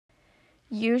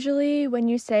Usually when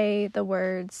you say the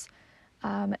words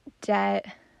debt,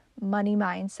 money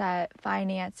mindset,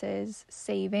 finances,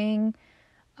 saving,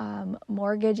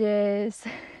 mortgages,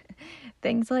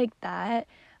 things like that,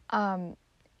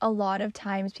 a lot of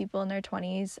times people in their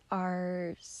 20s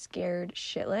are scared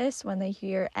shitless when they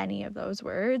hear any of those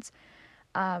words.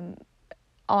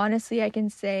 Honestly, I can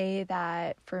say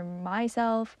that for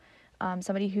myself,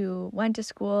 somebody who went to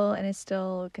school and is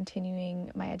still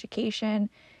continuing my education,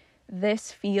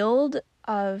 this field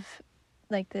of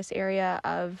this area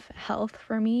of health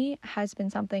for me has been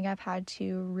something I've had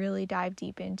to really dive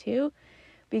deep into,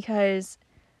 because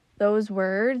those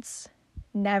words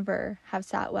never have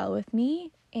sat well with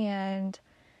me. And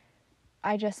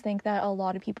I just think that a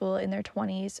lot of people in their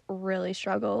 20s really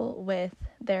struggle with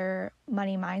their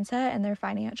money mindset and their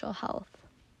financial health.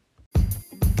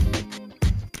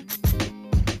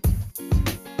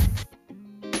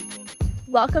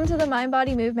 Welcome to the Mind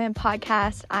Body Movement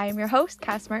podcast. I am your host,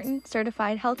 Cass Martin,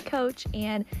 certified health coach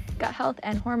and gut health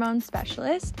and hormone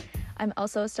specialist. I'm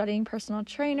also a studying personal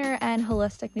trainer and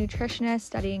holistic nutritionist,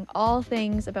 studying all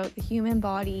things about the human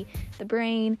body, the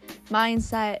brain,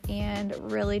 mindset, and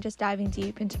really just diving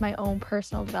deep into my own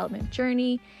personal development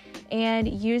journey and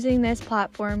using this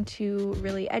platform to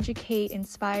really educate,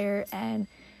 inspire, and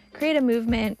create a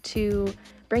movement to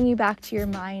bring you back to your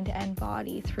mind and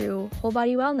body through whole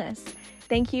body wellness.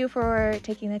 Thank you for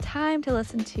taking the time to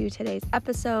listen to today's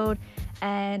episode,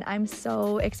 and I'm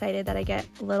so excited that I get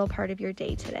a little part of your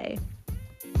day today.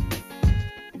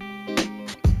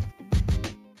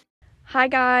 Hi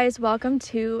guys, welcome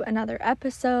to another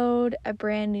episode, a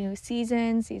brand new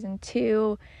season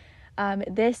 2.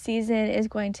 This season is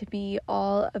going to be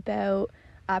all about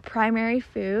primary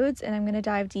foods, and I'm going to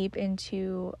dive deep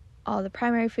into all the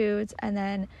primary foods, and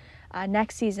then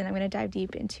next season I'm going to dive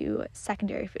deep into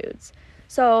secondary foods.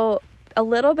 So a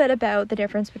little bit about the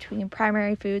difference between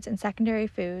primary foods and secondary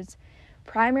foods.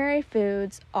 Primary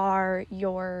foods are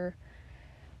your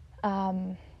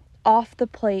off the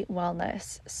plate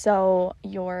wellness. So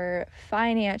your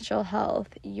financial health,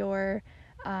 your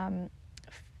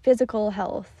physical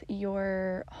health,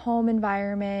 your home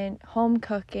environment, home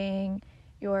cooking,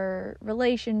 your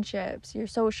relationships, your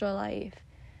social life.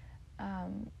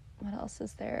 What else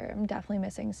is there? I'm definitely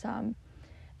missing some.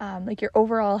 Like your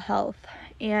overall health.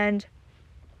 And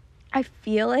I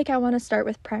feel like I want to start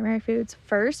with primary foods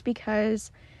first,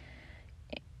 because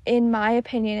in my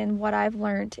opinion and what I've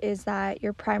learned is that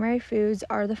your primary foods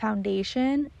are the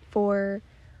foundation for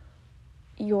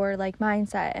your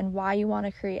mindset and why you want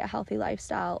to create a healthy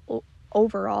lifestyle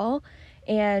overall,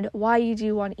 and why you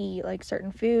do want to eat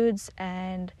certain foods,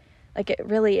 and it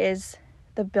really is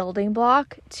the building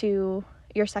block to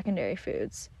your secondary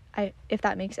foods, if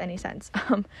that makes any sense.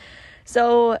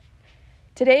 So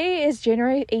today is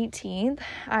January 18th.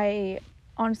 I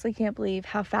honestly can't believe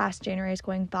how fast January is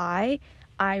going by.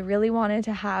 I really wanted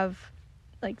to have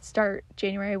start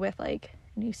January with a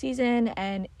new season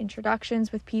and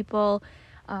introductions with people,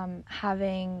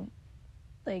 having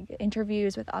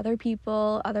interviews with other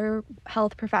people, other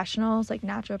health professionals like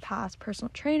naturopaths,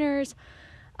 personal trainers,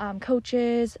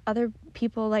 coaches, other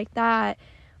people like that.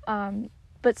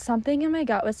 But something in my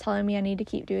gut was telling me I need to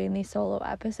keep doing these solo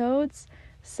episodes.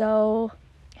 So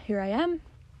here I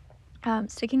am,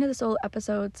 sticking to the solo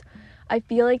episodes. I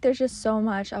feel like there's just so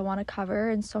much I want to cover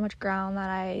and so much ground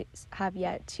that I have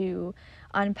yet to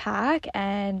unpack.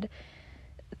 And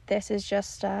this is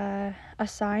just a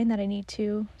sign that I need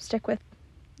to stick with,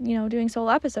 doing solo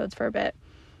episodes for a bit,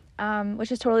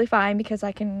 which is totally fine, because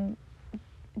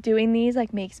doing these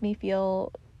makes me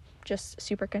feel just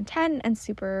super content and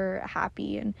super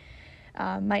happy. And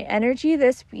my energy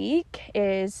this week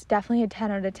is definitely a 10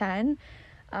 out of 10.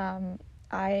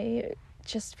 I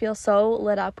just feel so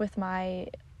lit up with my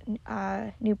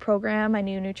new program, my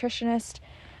new nutritionist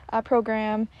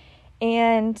program,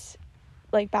 and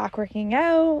back working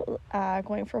out,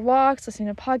 going for walks, listening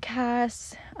to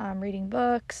podcasts, reading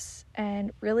books,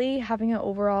 and really having an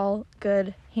overall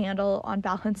good handle on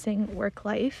balancing work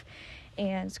life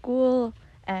and school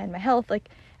and my health.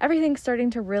 Everything's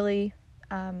starting to really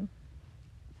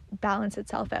balance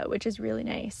itself out, which is really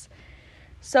nice.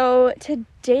 So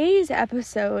today's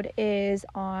episode is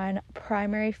on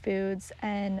primary foods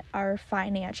and our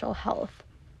financial health.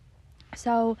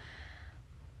 So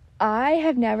I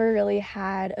have never really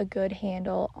had a good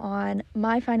handle on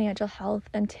my financial health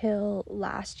until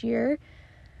last year,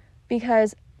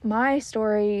 because my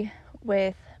story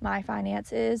with my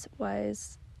finances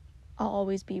was I'll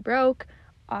always be broke.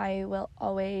 I will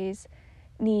always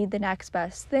need the next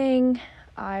best thing.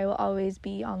 I will always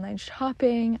be online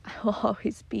shopping. I will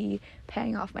always be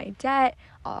paying off my debt.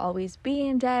 I'll always be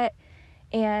in debt.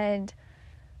 And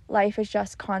life is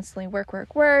just constantly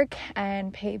work,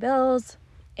 and pay bills.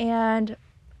 And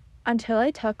until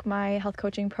I took my health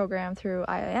coaching program through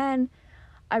IIN,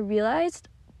 I realized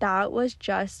that was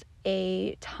just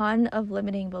a ton of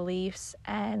limiting beliefs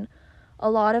and a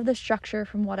lot of the structure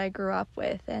from what I grew up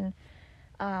with. And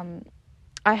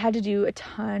I had to do a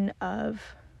ton of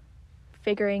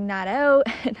figuring that out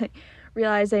and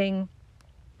realizing,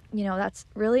 that's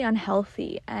really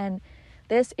unhealthy. And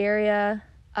this area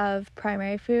of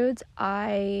primary foods,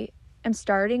 I am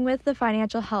starting with the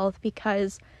financial health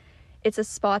because it's a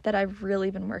spot that I've really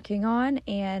been working on,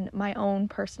 and my own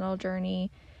personal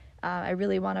journey. I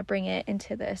really want to bring it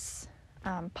into this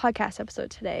podcast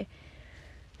episode today.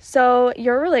 So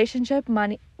your relationship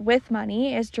with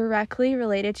money is directly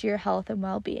related to your health and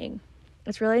well-being.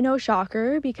 It's really no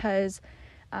shocker because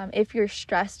if you're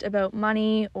stressed about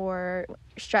money, or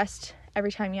stressed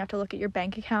every time you have to look at your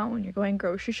bank account when you're going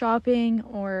grocery shopping,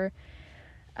 or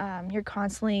you're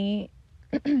constantly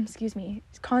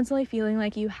constantly feeling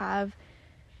like you have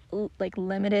like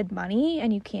limited money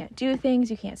and you can't do things,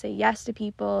 you can't say yes to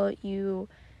people, you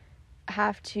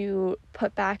have to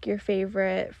put back your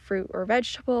favorite fruit or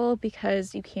vegetable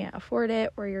because you can't afford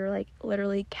it, or you're like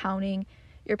literally counting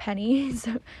your pennies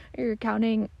or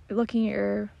looking at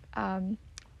your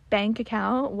bank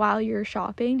account while you're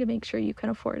shopping to make sure you can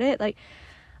afford it. Like,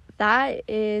 that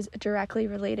is directly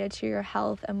related to your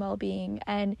health and well-being,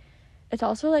 and it's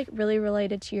also like really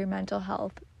related to your mental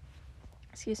health.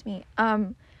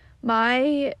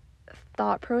 My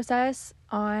thought process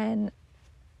on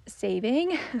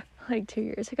saving like 2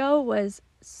 years ago was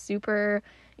super,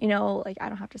 like, I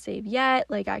don't have to save yet,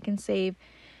 like I can save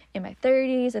in my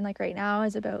 30s, and like right now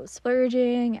is about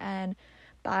splurging and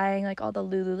buying like all the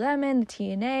Lululemon, the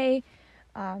TNA,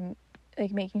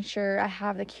 like making sure I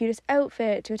have the cutest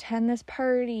outfit to attend this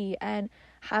party, and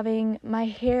having my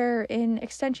hair in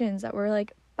extensions that were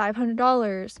like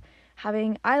 $500,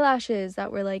 having eyelashes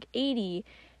that were like $80,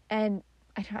 and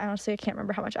I honestly can't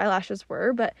remember how much eyelashes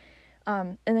were, but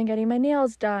and then getting my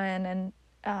nails done,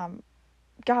 and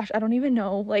gosh, I don't even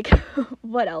know like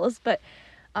what else, but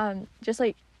just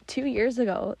like 2 years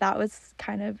ago, that was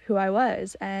kind of who I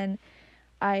was, and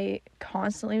I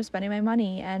constantly was spending my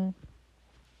money, and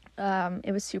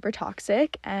it was super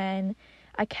toxic, and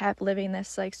I kept living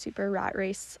this like super rat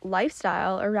race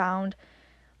lifestyle around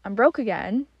I'm broke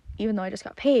again, even though I just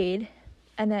got paid,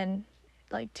 and then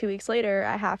like 2 weeks later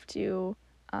I have to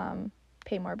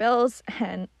pay more bills,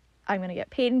 and I'm gonna get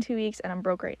paid in 2 weeks, and I'm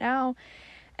broke right now.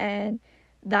 And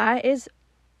that is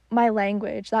my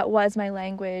language. That was my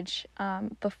language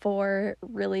before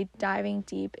really diving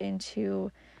deep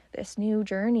into this new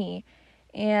journey.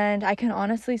 And I can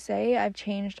honestly say I've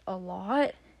changed a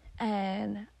lot,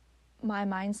 and my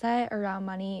mindset around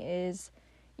money is,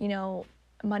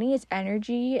 money is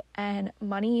energy, and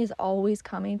money is always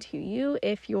coming to you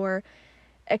if you're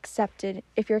accepting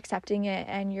it,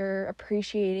 and you're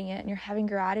appreciating it, and you're having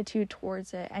gratitude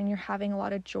towards it, and you're having a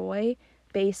lot of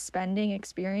joy-based spending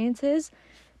experiences,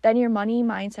 then your money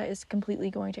mindset is completely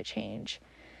going to change.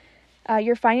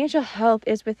 Your financial health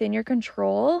is within your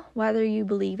control, whether you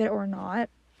believe it or not.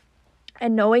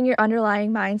 And knowing your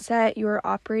underlying mindset you are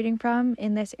operating from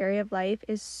in this area of life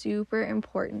is super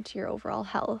important to your overall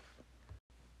health.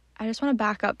 I just want to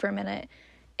back up for a minute.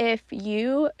 If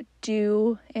you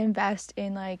do invest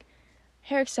in like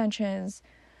hair extensions,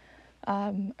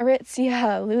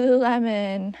 Aritzia,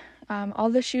 Lululemon, all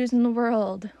the shoes in the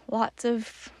world, lots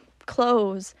of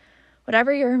clothes,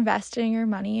 whatever you're investing your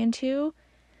money into,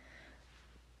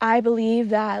 I believe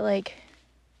that like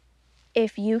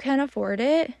if you can afford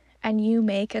it and you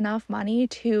make enough money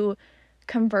to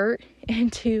convert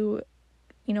into,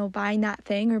 buying that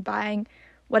thing or buying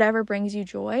whatever brings you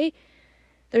joy,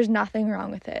 there's nothing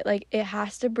wrong with it. Like, it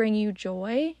has to bring you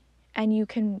joy, and you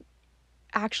can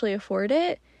actually afford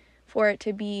it for it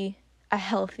to be a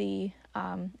healthy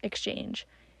exchange.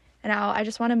 And now I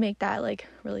just want to make that like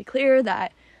really clear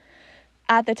that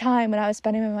at the time when I was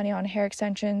spending my money on hair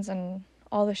extensions and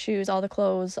all the shoes, all the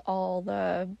clothes, all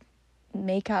the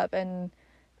makeup, and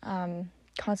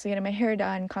constantly getting my hair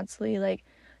done, constantly like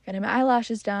getting my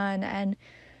eyelashes done, and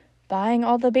buying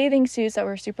all the bathing suits that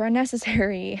were super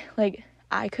unnecessary, like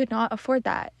I could not afford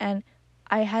that, and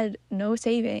I had no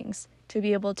savings to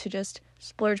be able to just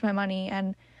splurge my money.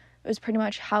 And it was pretty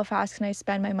much how fast can I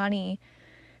spend my money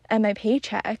and my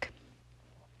paycheck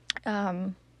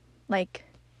like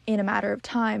in a matter of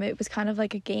time. It was kind of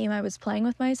like a game I was playing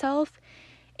with myself,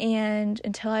 and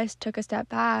until I took a step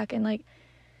back and like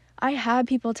I had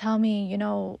people tell me,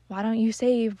 why don't you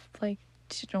save? Like,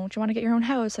 don't you want to get your own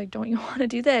house? Like, don't you want to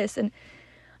do this? And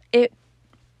it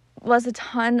was a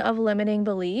ton of limiting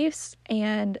beliefs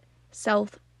and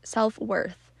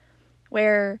self-worth,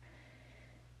 where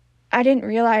I didn't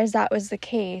realize that was the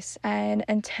case. And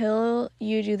until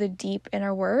you do the deep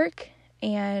inner work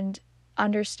and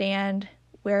understand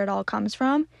where it all comes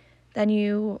from, then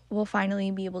you will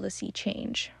finally be able to see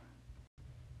change.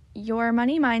 Your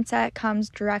money mindset comes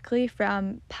directly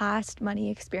from past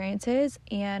money experiences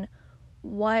and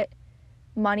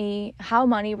how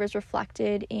money was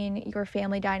reflected in your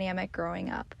family dynamic growing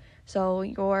up. So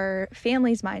your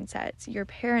family's mindsets, your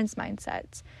parents'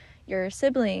 mindsets, your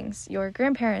siblings, your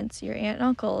grandparents, your aunt and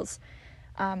uncles,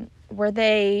 were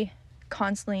they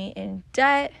constantly in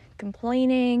debt,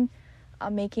 complaining,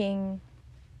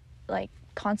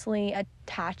 constantly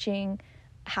attaching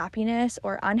happiness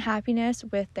or unhappiness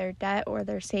with their debt or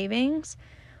their savings?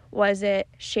 Was it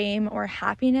shame or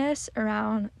happiness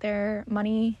around their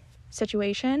money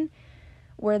situation?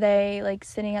 Were they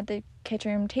sitting at the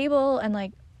kitchen room table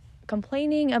and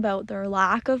complaining about their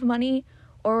lack of money?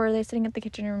 Or were they sitting at the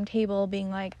kitchen room table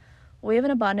being like, we have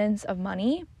an abundance of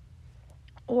money?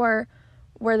 Or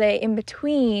were they in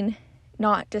between,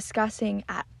 not discussing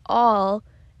at all,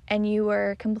 and you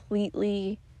were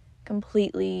completely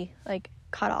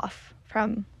cut off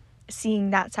from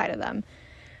seeing that side of them?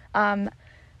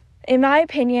 In my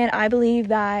opinion, I believe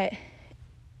that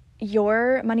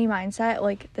your money mindset,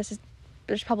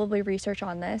 there's probably research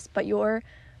on this, but your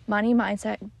money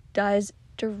mindset does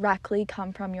directly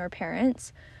come from your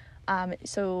parents.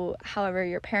 So however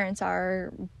your parents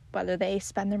are, whether they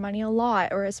spend their money a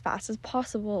lot or as fast as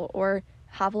possible, or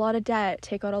have a lot of debt,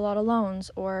 take out a lot of loans,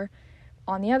 or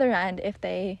on the other end, if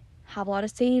they have a lot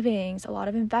of savings, a lot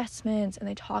of investments, and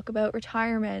they talk about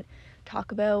retirement,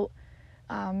 talk about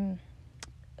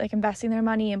investing their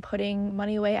money and putting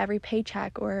money away every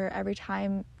paycheck or every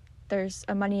time there's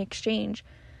a money exchange.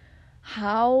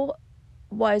 How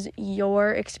was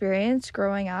your experience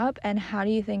growing up, and how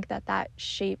do you think that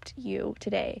shaped you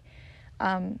today?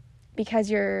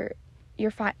 Because your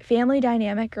family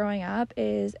dynamic growing up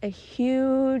is a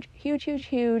huge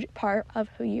part of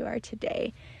who you are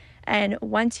today. And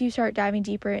once you start diving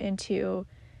deeper into,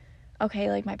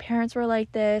 okay, my parents were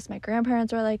like this, my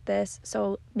grandparents were like this,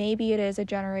 so maybe it is a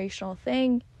generational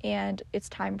thing and it's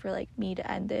time for me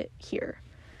to end it here.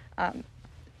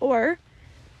 Or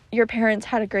your parents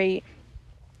had a great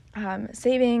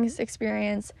savings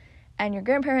experience, and your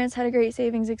grandparents had a great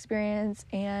savings experience,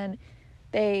 and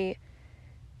they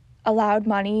allowed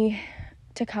money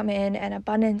to come in and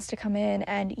abundance to come in,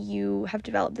 and you have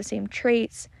developed the same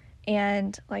traits,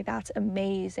 and that's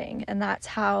amazing. And that's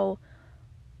how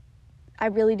I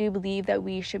really do believe that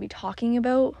we should be talking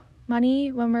about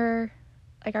money when we're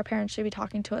our parents should be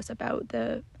talking to us about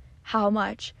how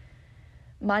much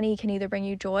money can either bring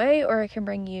you joy or it can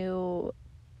bring you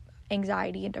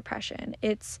anxiety and depression.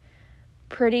 It's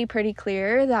pretty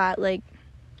clear that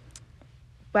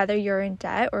whether you're in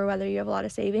debt or whether you have a lot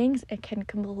of savings, it can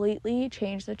completely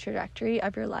change the trajectory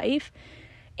of your life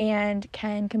and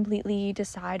can completely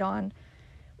decide on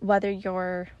whether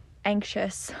you're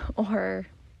anxious or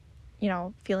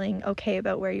feeling okay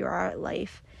about where you are at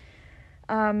life.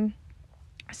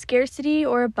 Scarcity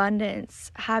or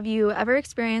abundance. Have you ever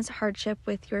experienced hardship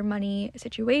with your money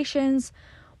situations?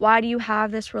 Why do you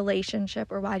have this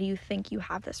relationship, or why do you think you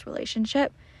have this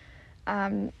relationship?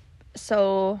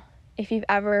 So if you've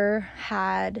ever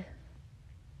had,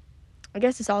 I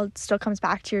guess this all still comes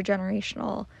back to your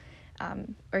generational,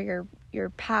 or your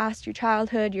past, your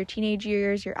childhood, your teenage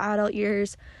years, your adult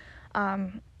years,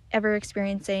 ever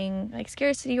experiencing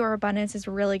scarcity or abundance is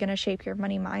really going to shape your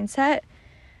money mindset.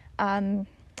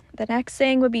 The next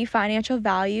thing would be financial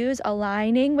values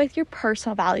aligning with your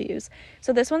personal values.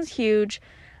 So this one's huge.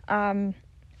 When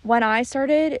I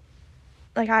started,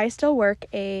 I still work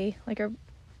a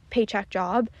paycheck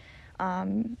job.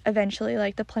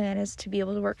 Eventually, the plan is to be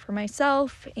able to work for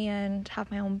myself and have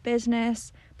my own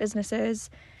businesses.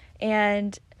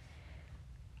 And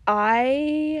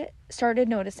I started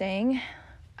noticing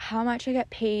how much I get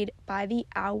paid by the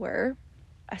hour.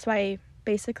 So I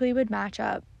basically would match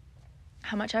up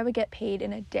how much I would get paid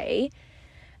in a day.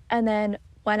 And then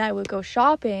when I would go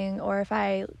shopping, or if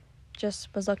I just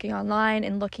was looking online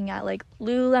and looking at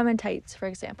Lululemon tights, for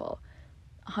example,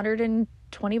 $120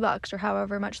 or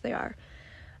however much they are.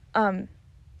 And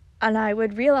I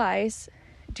would realize,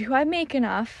 do I make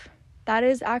enough? That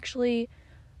is actually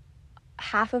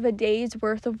half of a day's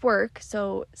worth of work.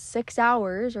 So 6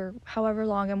 hours or however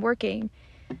long I'm working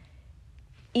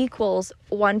equals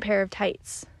one pair of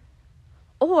tights.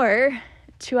 Or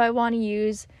do I want to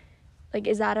use, like,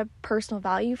 is that a personal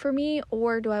value for me,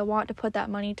 or do I want to put that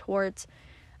money towards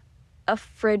a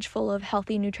fridge full of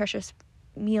healthy, nutritious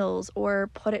meals, or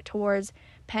put it towards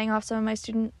paying off some of my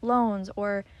student loans,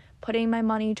 or putting my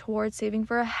money towards saving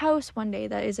for a house one day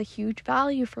that is a huge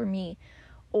value for me,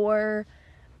 or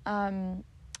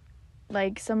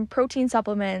like some protein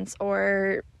supplements,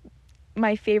 or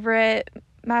my favorite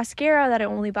mascara that I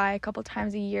only buy a couple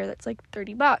times a year that's like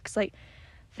 $30. Like,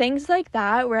 things like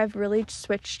that, where I've really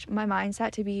switched my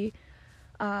mindset to be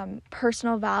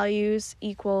personal values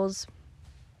equals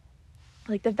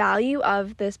like the value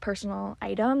of this personal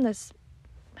item, this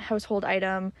household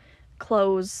item,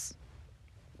 clothes,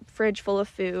 fridge full of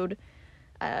food,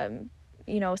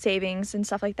 savings and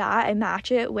stuff like that. I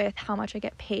match it with how much I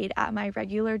get paid at my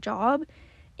regular job,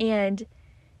 and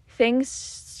things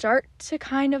start to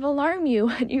kind of alarm you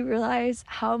when you realize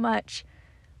how much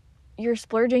you're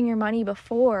splurging your money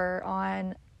before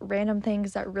on random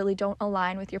things that really don't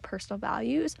align with your personal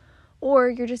values, or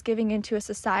you're just giving into a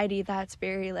society that's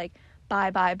very like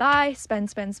buy,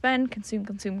 spend,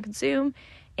 consume,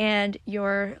 and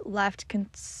you're left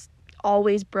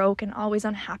always broke and always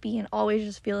unhappy and always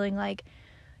just feeling like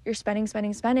you're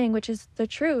spending, which is the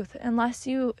truth, unless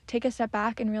you take a step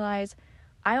back and realize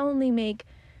I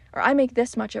make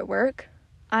this much at work.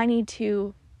 I need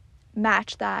to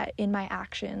match that in my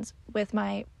actions with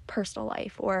my personal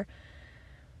life, or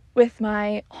with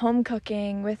my home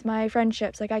cooking, with my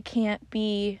friendships. Like, I can't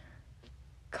be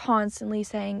constantly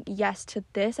saying yes to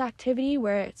this activity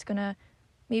where it's gonna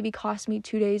maybe cost me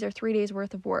 2 days or 3 days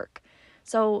worth of work.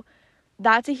 So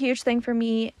that's a huge thing for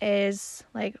me, is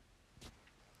like,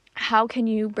 how can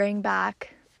you bring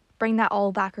that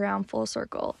all back around full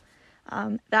circle?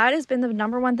 That has been the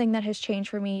number one thing that has changed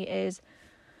for me, is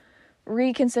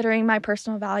reconsidering my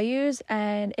personal values.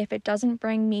 And if it doesn't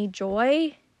bring me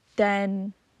joy,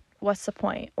 then what's the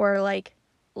point? Or like,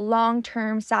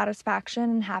 long-term satisfaction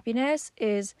and happiness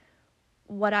is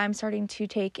what I'm starting to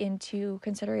take into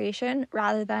consideration,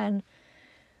 rather than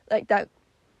like that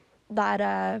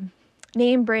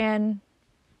name brand,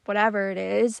 whatever it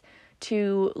is,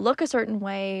 to look a certain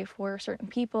way for certain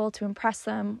people, to impress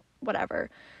them, whatever.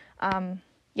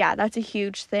 That's a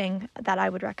huge thing that I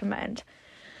would recommend.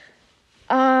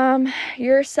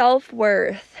 Your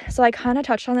self-worth. So I kind of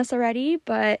touched on this already,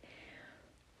 but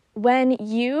when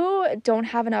you don't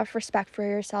have enough respect for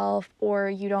yourself, or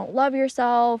you don't love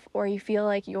yourself, or you feel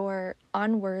like you're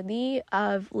unworthy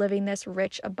of living this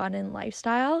rich, abundant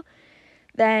lifestyle,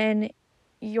 then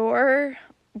you're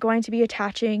going to be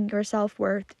attaching your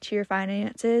self-worth to your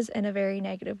finances in a very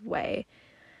negative way.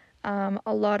 A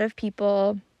lot of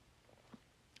people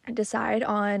decide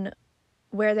on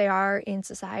where they are in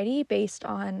society based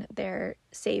on their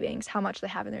savings, how much they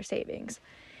have in their savings.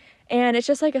 And it's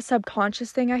just like a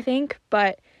subconscious thing, I think,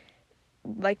 but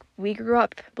like, we grew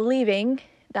up believing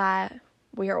that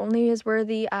we are only as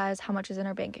worthy as how much is in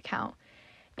our bank account.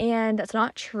 And that's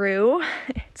not true.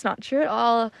 It's not true at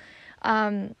all.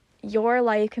 Your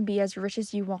life can be as rich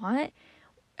as you want,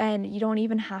 and you don't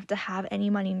even have to have any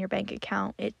money in your bank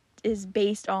account. It is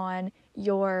based on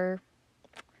your,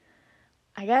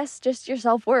 I guess, just your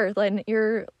self-worth and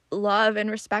your love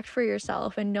and respect for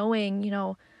yourself, and knowing,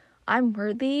 I'm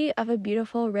worthy of a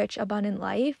beautiful, rich, abundant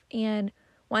life. And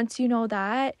once you know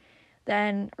that,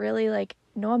 then really, like,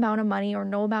 no amount of money or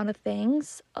no amount of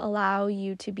things allow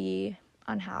you to be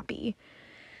unhappy.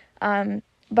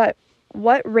 But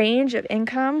what range of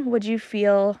income would you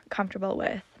feel comfortable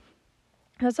with?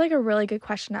 That's like a really good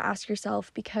question to ask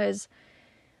yourself, because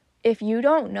if you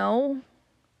don't know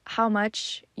how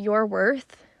much you're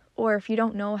worth, or if you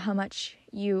don't know how much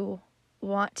you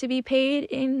want to be paid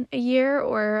in a year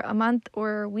or a month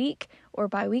or a week or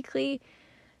bi-weekly,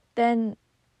 then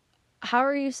how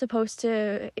are you supposed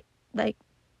to like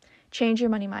change your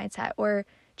money mindset or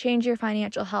change your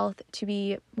financial health to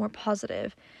be more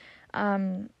positive?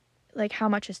 Like, how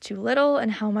much is too little and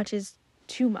how much is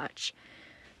too much?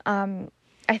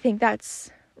 I think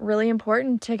that's really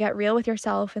important to get real with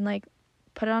yourself and like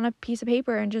put it on a piece of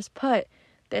paper and just put,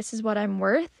 this is what I'm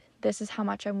worth. This is how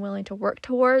much I'm willing to work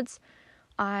towards.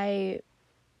 I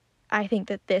think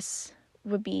that this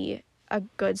would be a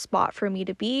good spot for me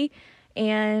to be.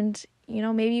 And,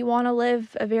 maybe you want to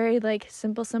live a very like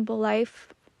simple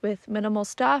life with minimal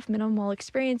stuff, minimal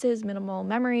experiences, minimal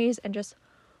memories, and just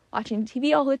watching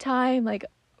TV all the time. Like,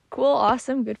 cool,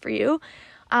 awesome, good for you.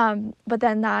 But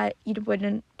then that you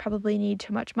wouldn't probably need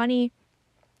too much money.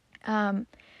 But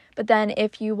then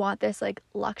if you want this like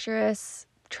luxurious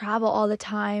travel all the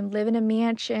time, live in a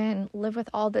mansion, live with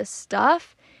all this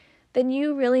stuff, then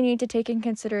you really need to take in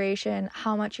consideration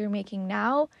how much you're making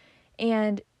now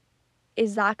And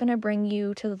is that going to bring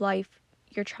you to the life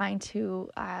you're trying to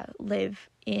live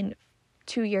in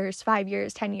 2 years, 5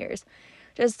 years, 10 years?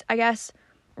 Just, I guess,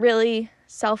 really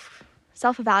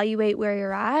self-evaluate where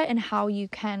you're at and how you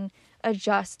can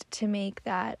adjust to make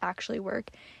that actually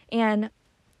work. And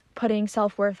putting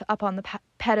self-worth up on the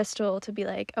pedestal to be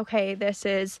like, okay, this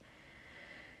is,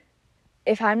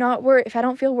 if I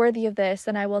don't feel worthy of this,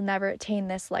 then I will never attain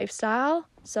this lifestyle.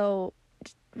 So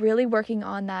really working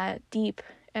on that deep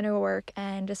inner work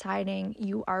and deciding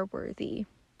you are worthy.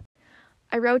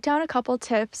 I wrote down a couple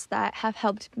tips that have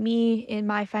helped me in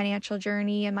my financial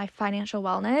journey and my financial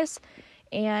wellness,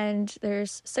 and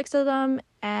there's 6 of them,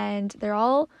 and they're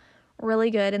all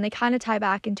really good, and they kind of tie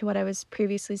back into what I was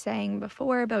previously saying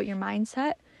before about your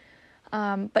mindset.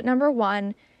 But number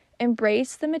 1,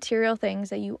 embrace the material things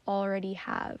that you already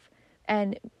have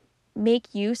and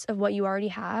make use of what you already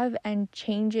have and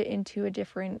change it into a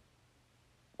different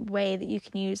way that you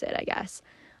can use it, I guess.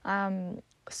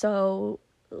 So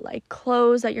like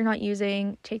clothes that you're not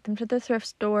using, take them to the thrift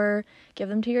store, give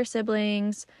them to your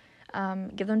siblings,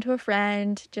 give them to a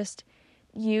friend. Just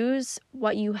use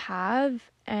what you have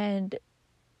and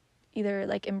either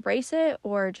like embrace it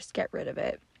or just get rid of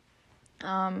it.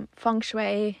 Feng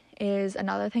shui is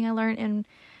another thing I learned in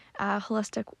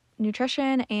holistic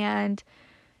nutrition, and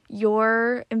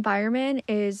your environment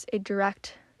is a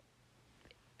direct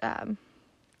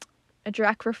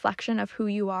reflection of who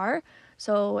you are.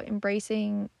 So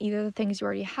embracing either the things you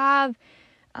already have,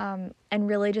 and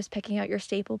really just picking out your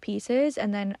staple pieces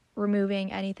and then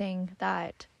removing anything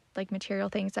that, like material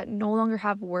things that no longer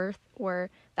have worth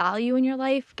or value in your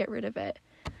life, get rid of it.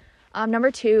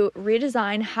 Number 2,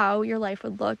 redesign how your life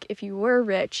would look if you were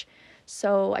rich.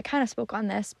 So I kind of spoke on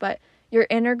this, but your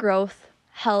inner growth,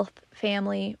 health,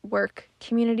 family, work,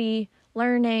 community,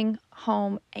 learning,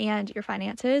 home, and your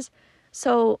finances.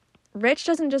 So rich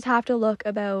doesn't just have to look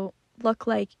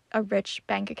like a rich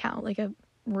bank account, like a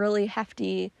really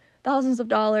hefty thousands of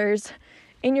dollars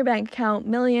in your bank account,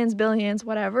 millions, billions,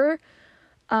 whatever.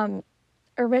 A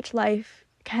rich life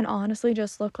can honestly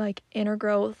just look like inner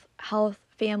growth, health,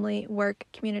 family, work,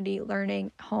 community,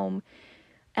 learning, home,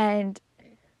 and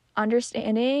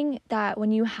understanding that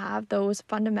when you have those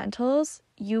fundamentals,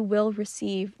 you will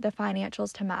receive the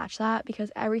financials to match that,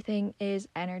 because everything is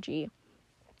energy.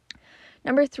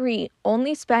 Number 3,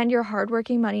 only spend your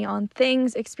hardworking money on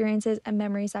things, experiences, and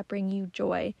memories that bring you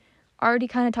joy. Already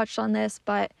kind of touched on this,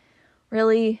 but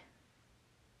really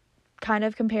kind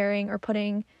of comparing or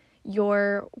putting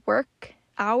your work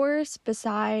hours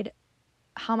beside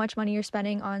how much money you're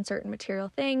spending on certain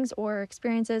material things or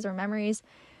experiences or memories,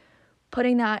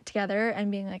 putting that together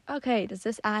and being like, okay, does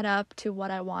this add up to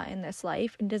what I want in this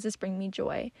life? And does this bring me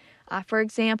joy? For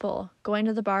example, going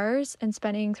to the bars and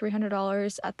spending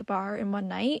 $300 at the bar in one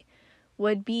night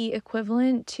would be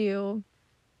equivalent to,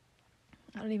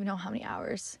 I don't even know how many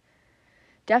hours,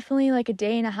 definitely like a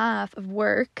day and a half of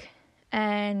work.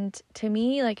 And to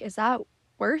me, like, is that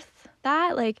worth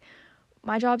that? Like,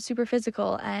 my job's super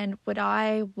physical, and would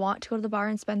I want to go to the bar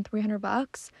and spend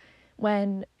 $300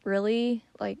 when really,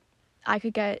 like, I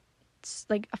could get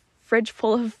like a fridge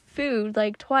full of food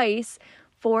like twice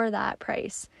for that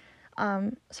price?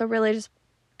 So really just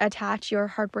attach your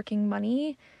hardworking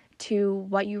money to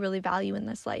what you really value in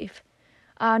this life.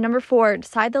 Number 4,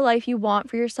 decide the life you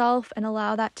want for yourself and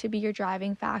allow that to be your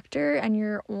driving factor and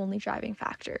your only driving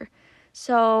factor.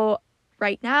 So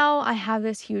right now I have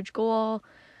this huge goal.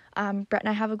 Brett and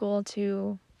I have a goal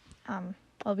to,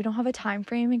 we don't have a time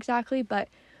frame exactly, but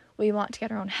we want to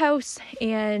get our own house,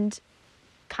 and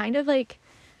kind of like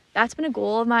that's been a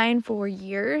goal of mine for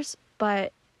years,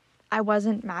 but I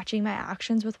wasn't matching my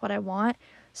actions with what I want.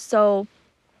 So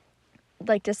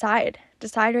like decide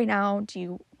right now, what do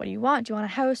you want? Do you want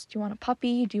a house? Do you want a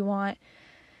puppy? Do you want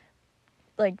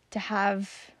like to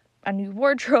have a new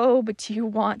wardrobe? Do you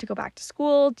want to go back to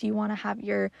school? Do you want to have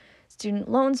your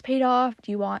student loans paid off?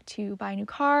 Do you want to buy a new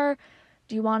car?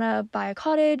 Do you want to buy a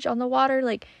cottage on the water?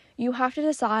 Like, you have to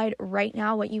decide right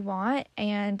now what you want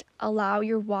and allow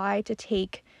your why to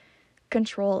take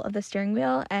control of the steering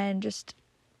wheel and just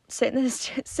sit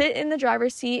in the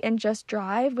driver's seat and just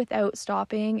drive without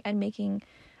stopping and making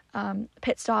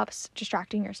pit stops,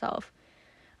 distracting yourself.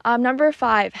 Number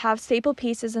 5, have staple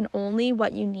pieces and only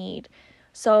what you need.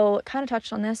 So kind of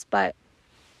touched on this, but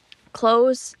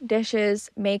clothes,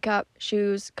 dishes, makeup,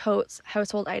 shoes, coats,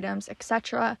 household items,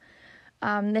 etc.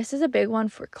 This is a big one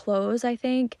for clothes, I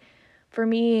think. For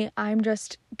me, I'm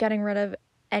just getting rid of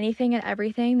anything and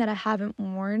everything that I haven't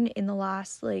worn in the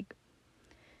last, like,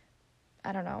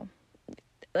 I don't know,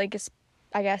 like,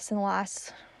 I guess in the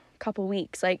last couple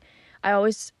weeks. Like, I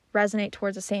always resonate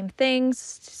towards the same things,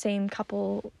 same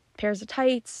couple pairs of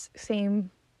tights,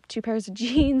 same 2 pairs of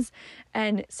jeans,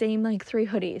 and same like 3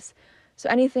 hoodies. So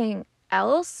anything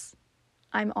else,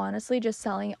 I'm honestly just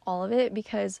selling all of it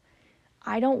because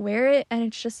I don't wear it and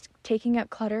it's just taking up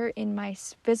clutter in my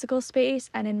physical space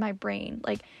and in my brain.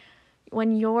 Like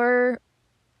when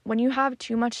you have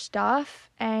too much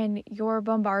stuff and you're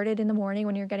bombarded in the morning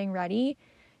when you're getting ready,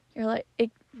 you're like,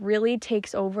 it really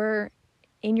takes over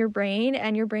in your brain,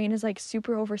 and your brain is like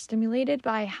super overstimulated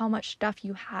by how much stuff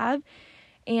you have,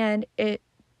 and it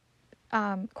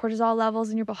cortisol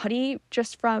levels in your body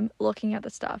just from looking at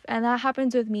the stuff. And that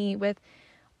happens with me with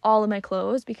all of my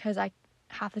clothes, because I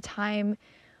half the time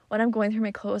when I'm going through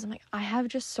my clothes, I'm like, I have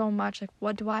just so much, like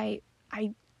what do I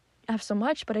have so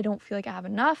much, but I don't feel like I have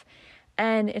enough.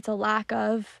 And it's a lack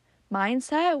of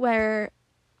mindset where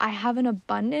I have an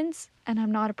abundance and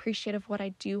I'm not appreciative of what I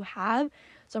do have.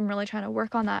 So I'm really trying to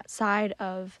work on that side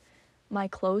of my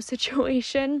clothes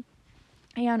situation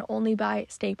and only buy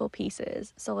staple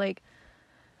pieces. So like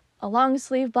a long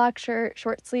sleeve black shirt,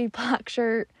 short sleeve black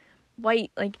shirt,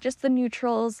 white, like just the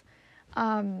neutrals,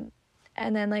 and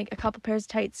then like a couple pairs of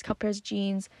tights, a couple pairs of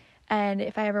jeans. And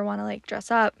if I ever want to like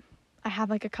dress up, I have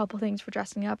like a couple things for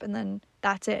dressing up, and then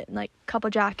that's it. And like a couple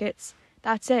jackets,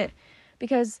 that's it.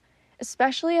 Because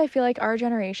especially I feel like our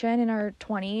generation in our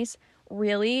 20s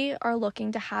really are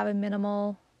looking to have a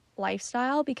minimal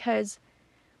lifestyle, because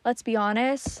let's be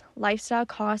honest, lifestyle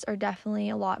costs are definitely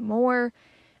a lot more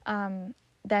than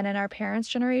in our parents'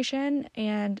 generation.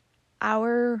 And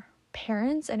our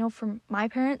parents, I know from my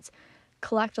parents,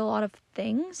 collect a lot of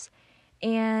things,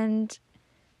 and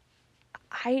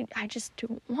I just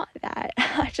don't want that.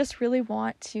 I just really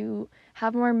want to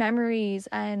have more memories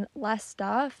and less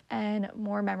stuff and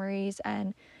more memories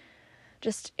and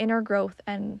just inner growth.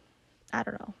 And I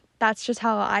don't know, that's just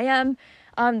how I am.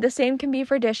 The same can be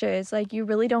for dishes. Like you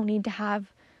really don't need to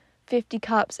have 50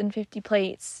 cups and 50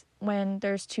 plates when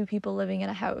there's 2 people living in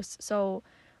a house. So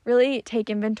really take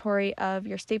inventory of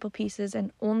your staple pieces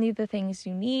and only the things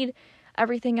you need.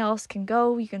 Everything else can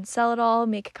go. You can sell it all,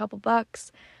 make a couple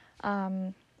bucks.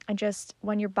 And just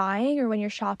when you're buying or when you're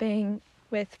shopping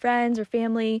with friends or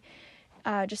family,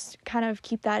 just kind of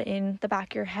keep that in the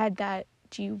back of your head that,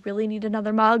 do you really need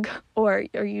another mug, or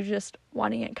are you just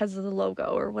wanting it because of the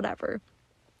logo or whatever?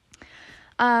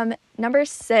 Number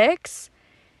 6,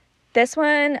 this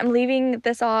one, I'm leaving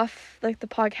this off like the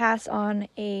podcast on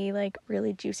a like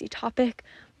really juicy topic,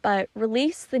 but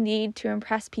release the need to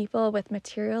impress people with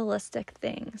materialistic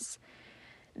things.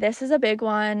 This is a big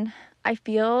one. I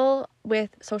feel with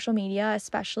social media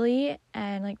especially,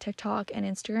 and like TikTok and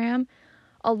Instagram,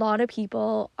 a lot of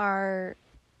people are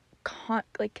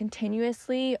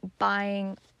continuously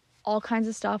buying all kinds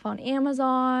of stuff on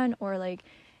Amazon or like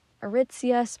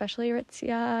Aritzia, especially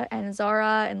Aritzia and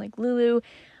Zara and like Lulu.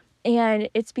 And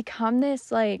it's become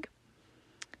this like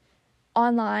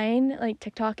online, like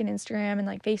TikTok and Instagram and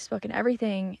like Facebook and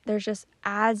everything, there's just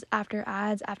ads after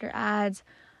ads after ads.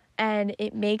 And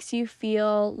it makes you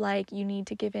feel like you need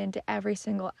to give in to every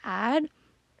single ad,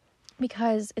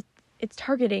 because it's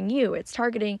targeting you. It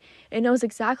knows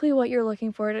exactly what you're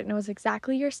looking for. It knows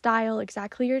exactly your style,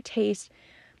 exactly your taste,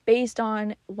 based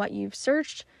on what you've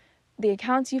searched, the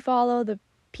accounts you follow, the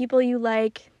people you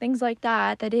like, things like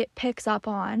that it picks up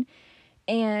on.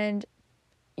 And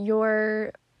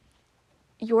your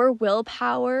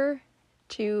willpower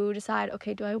to decide,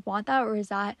 okay, do I want that, or is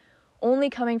that only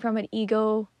coming from an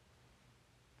ego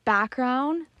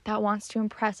background that wants to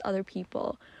impress other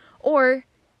people, or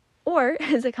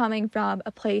is it coming from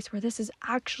a place where this is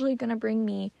actually going to bring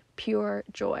me pure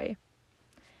joy?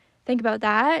 Think about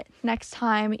that next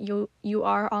time you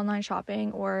are online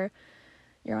shopping, or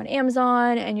you're on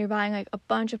Amazon and you're buying like a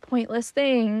bunch of pointless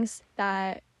things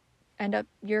that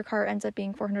your cart ends up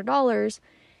being $400.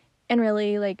 And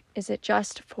really, like, is it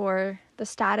just for the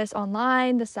status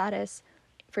online, the status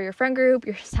for your friend group,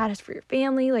 your status for your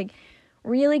family? Like,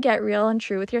 really get real and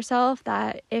true with yourself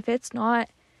that if it's not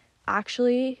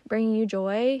actually bringing you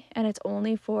joy and it's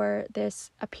only for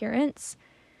this appearance,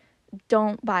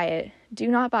 don't buy it. Do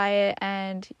not buy it,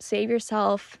 and save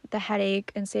yourself the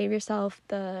headache and save yourself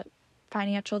the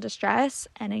financial distress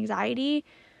and anxiety,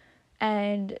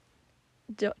 and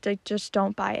just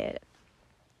don't buy it.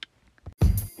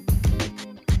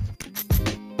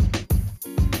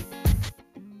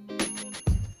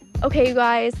 Okay, you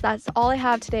guys, that's all I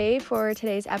have today for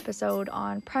today's episode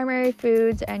on primary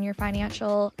foods and your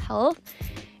financial health.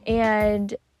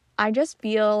 And I just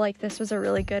feel like this was a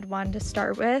really good one to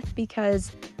start with,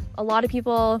 because a lot of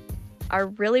people are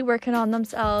really working on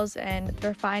themselves, and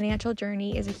their financial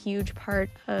journey is a huge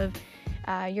part of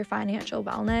your financial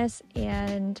wellness.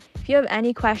 And if you have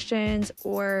any questions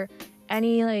or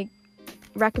any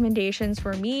recommendations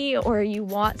for me, or you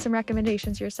want some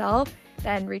recommendations yourself,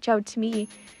 then reach out to me.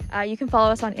 You can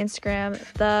follow us on Instagram,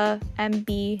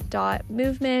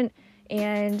 themb.movement,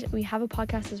 and we have a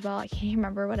podcast as well. I can't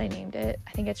remember what I named it.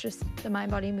 I think it's just the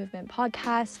Mind Body Movement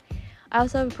podcast. I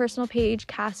also have a personal page,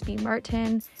 Cass B.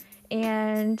 Martin,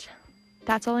 and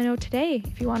that's all I know today.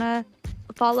 If you want to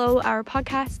follow our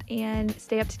podcast and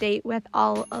stay up to date with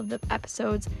all of the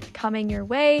episodes coming your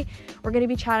way, we're going to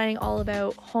be chatting all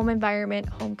about home environment,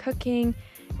 home cooking,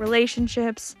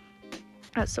 relationships,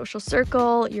 social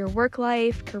circle, your work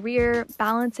life, career,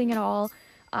 balancing it all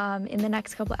in the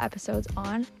next couple episodes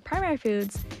on primary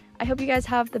foods. I hope you guys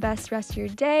have the best rest of your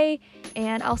day,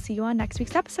 and I'll see you on next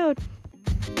week's episode.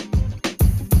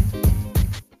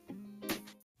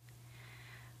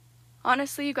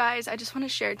 Honestly, you guys, I just want to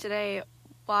share today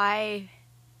why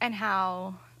and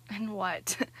how and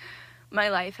what my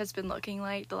life has been looking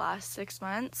like the last 6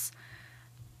 months.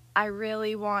 I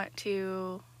really want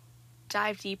to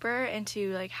dive deeper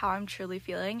into how I'm truly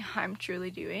feeling, how I'm truly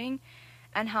doing,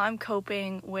 and how I'm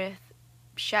coping with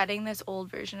shedding this old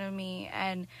version of me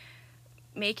and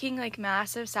making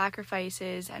massive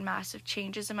sacrifices and massive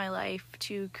changes in my life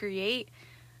to create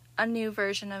a new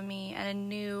version of me and a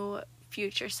new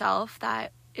future self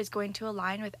that is going to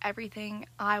align with everything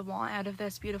I want out of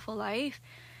this beautiful life.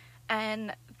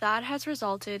 And that has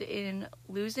resulted in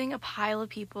losing a pile of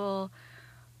people,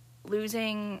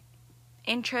 losing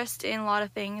interest in a lot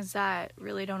of things that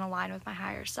really don't align with my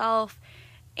higher self.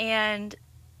 And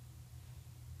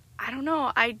I don't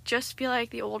know, I just feel like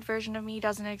the old version of me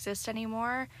doesn't exist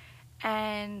anymore,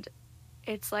 and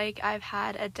it's like I've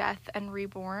had a death and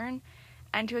reborn.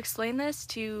 And to explain this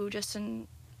to just a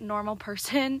normal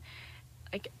person,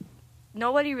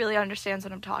 nobody really understands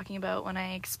what I'm talking about when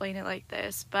I explain it like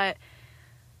this, but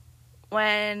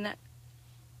when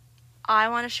I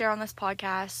want to share on this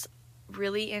podcast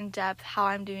really in depth how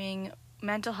I'm doing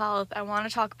mental health, I want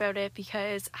to talk about it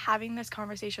because having this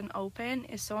conversation open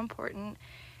is so important.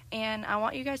 And I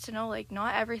want you guys to know,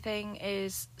 not everything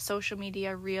is social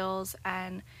media reels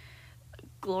and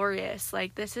glorious.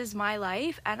 This is my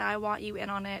life, and I want you in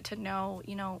on it to know,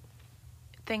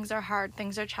 things are hard,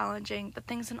 things are challenging, but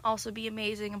things can also be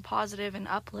amazing and positive and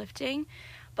uplifting.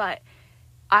 But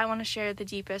I want to share the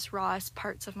deepest, rawest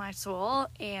parts of my soul,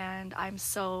 and I'm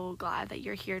so glad that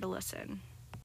you're here to listen.